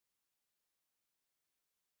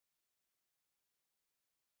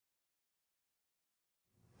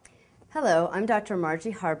Hello, I'm Dr.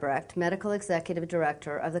 Margie Harbrecht, Medical Executive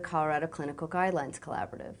Director of the Colorado Clinical Guidelines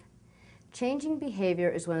Collaborative. Changing behavior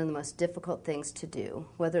is one of the most difficult things to do,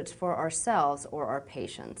 whether it's for ourselves or our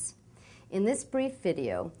patients. In this brief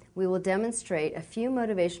video, we will demonstrate a few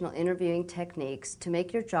motivational interviewing techniques to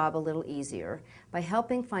make your job a little easier by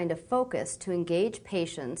helping find a focus to engage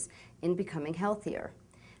patients in becoming healthier.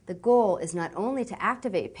 The goal is not only to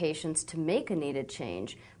activate patients to make a needed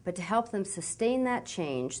change, but to help them sustain that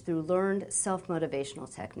change through learned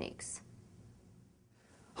self-motivational techniques.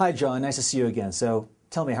 Hi, John. Nice to see you again. So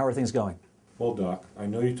tell me, how are things going? Well, Doc, I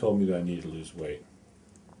know you told me that I needed to lose weight.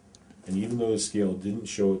 And even though the scale didn't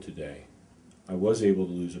show it today, I was able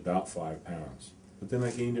to lose about 5 pounds. But then I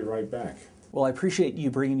gained it right back. Well, I appreciate you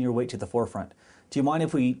bringing your weight to the forefront. Do you mind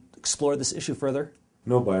if we explore this issue further?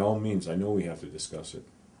 No, by all means. I know we have to discuss it.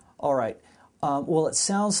 All right. Well, it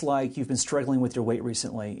sounds like you've been struggling with your weight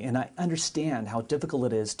recently, and I understand how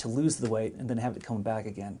difficult it is to lose the weight and then have it come back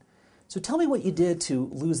again. So tell me what you did to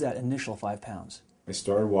lose that initial 5 pounds. I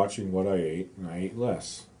started watching what I ate, and I ate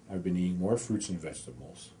less. I've been eating more fruits and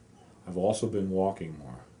vegetables. I've also been walking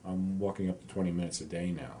more. I'm walking up to 20 minutes a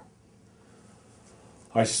day now.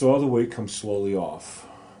 I saw the weight come slowly off,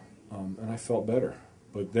 and I felt better.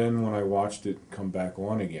 But then when I watched it come back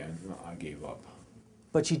on again, I gave up.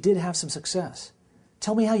 But you did have some success.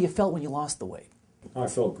 Tell me how you felt when you lost the weight. I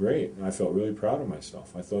felt great, and I felt really proud of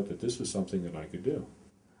myself. I thought that this was something that I could do.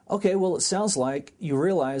 Okay, well, it sounds like you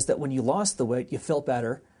realized that when you lost the weight, you felt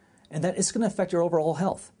better, and that it's going to affect your overall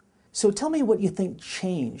health. So tell me what you think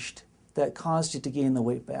changed that caused you to gain the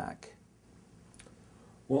weight back.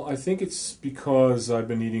 Well, I think it's because I've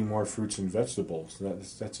been eating more fruits and vegetables.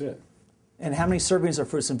 That's it. And how many servings of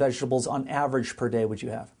fruits and vegetables on average per day would you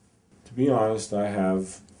have? To be honest, I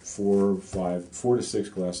have 4 to 6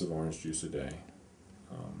 glasses of orange juice a day.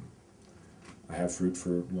 I have fruit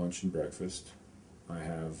for lunch and breakfast. I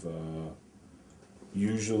have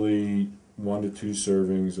usually 1 to 2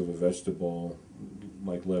 servings of a vegetable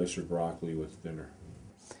like lettuce or broccoli with dinner.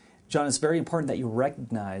 John, it's very important that you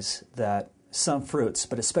recognize that some fruits,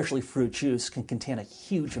 but especially fruit juice, can contain a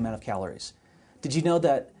huge amount of calories. Did you know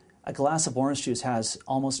that a glass of orange juice has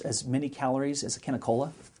almost as many calories as a can of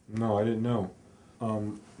cola? No, I didn't know.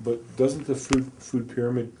 But doesn't the food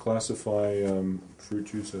pyramid classify fruit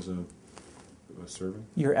juice as a serving?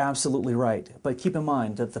 You're absolutely right. But keep in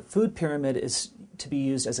mind that the food pyramid is to be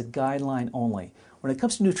used as a guideline only. When it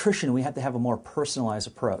comes to nutrition, we have to have a more personalized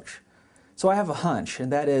approach. So I have a hunch,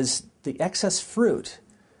 and that is the excess fruit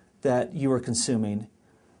that you were consuming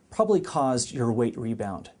probably caused your weight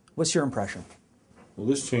rebound. What's your impression? Well,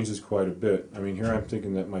 this changes quite a bit. I mean, here I'm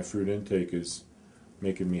thinking that my fruit intake is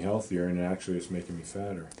making me healthier, and actually it's making me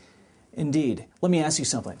fatter. Indeed. Let me ask you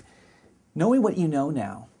something. Knowing what you know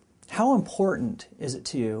now, how important is it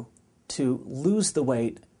to you to lose the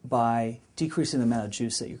weight by decreasing the amount of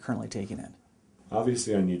juice that you're currently taking in?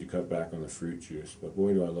 Obviously, I need to cut back on the fruit juice, but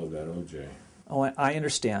boy, do I love that OJ. Oh, I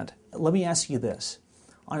understand. Let me ask you this.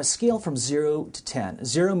 On a scale from 0 to 10,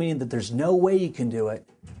 0 meaning that there's no way you can do it,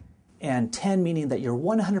 and 10 meaning that you're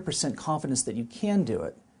 100% confident that you can do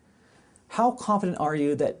it, how confident are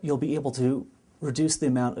you that you'll be able to reduce the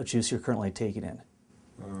amount of juice you're currently taking in?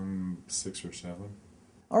 6 or 7.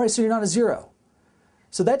 All right, so you're not a 0.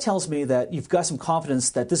 So that tells me that you've got some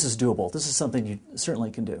confidence that this is doable. This is something you certainly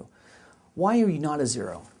can do. Why are you not a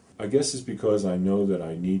 0? I guess it's because I know that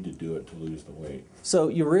I need to do it to lose the weight. So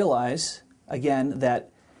you realize, again, that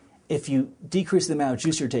if you decrease the amount of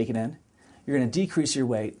juice you're taking in, you're going to decrease your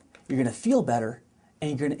weight, you're going to feel better,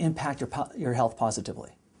 and you're going to impact your health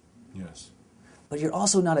positively. Yes. But you're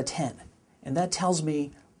also not a 10. And that tells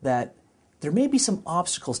me that there may be some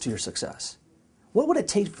obstacles to your success. What would it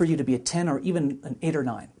take for you to be a 10 or even an 8 or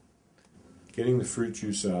 9? Getting the fruit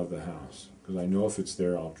juice out of the house, because I know if it's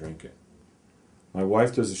there, I'll drink it. My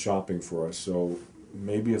wife does the shopping for us, so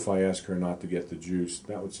maybe if I ask her not to get the juice,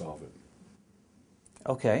 that would solve it.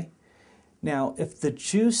 Okay. Now, if the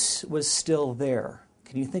juice was still there,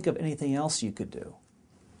 can you think of anything else you could do?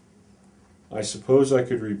 I suppose I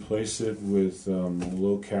could replace it with a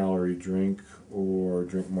low-calorie drink or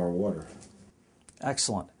drink more water.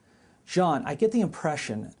 Excellent. John, I get the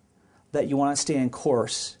impression that you want to stay in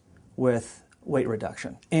course with weight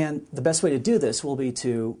reduction. And the best way to do this will be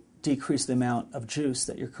to decrease the amount of juice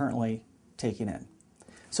that you're currently taking in.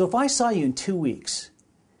 So if I saw you in 2 weeks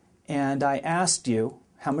and I asked you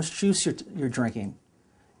how much juice you're drinking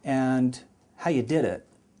and how you did it,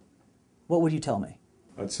 what would you tell me?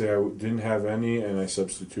 I'd say I didn't have any, and I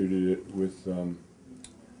substituted it with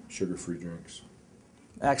sugar-free drinks.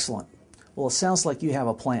 Excellent. Well, it sounds like you have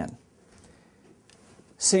a plan.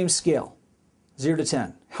 Same scale, 0 to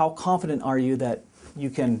 10. How confident are you that you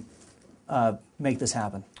can make this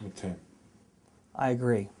happen? A 10. I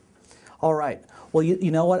agree. All right. Well,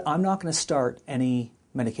 you know what? I'm not going to start any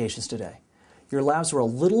medications today. Your labs were a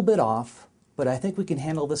little bit off, but I think we can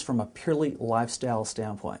handle this from a purely lifestyle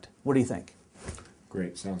standpoint. What do you think?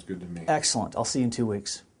 Great. Sounds good to me. Excellent. I'll see you in 2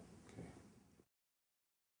 weeks.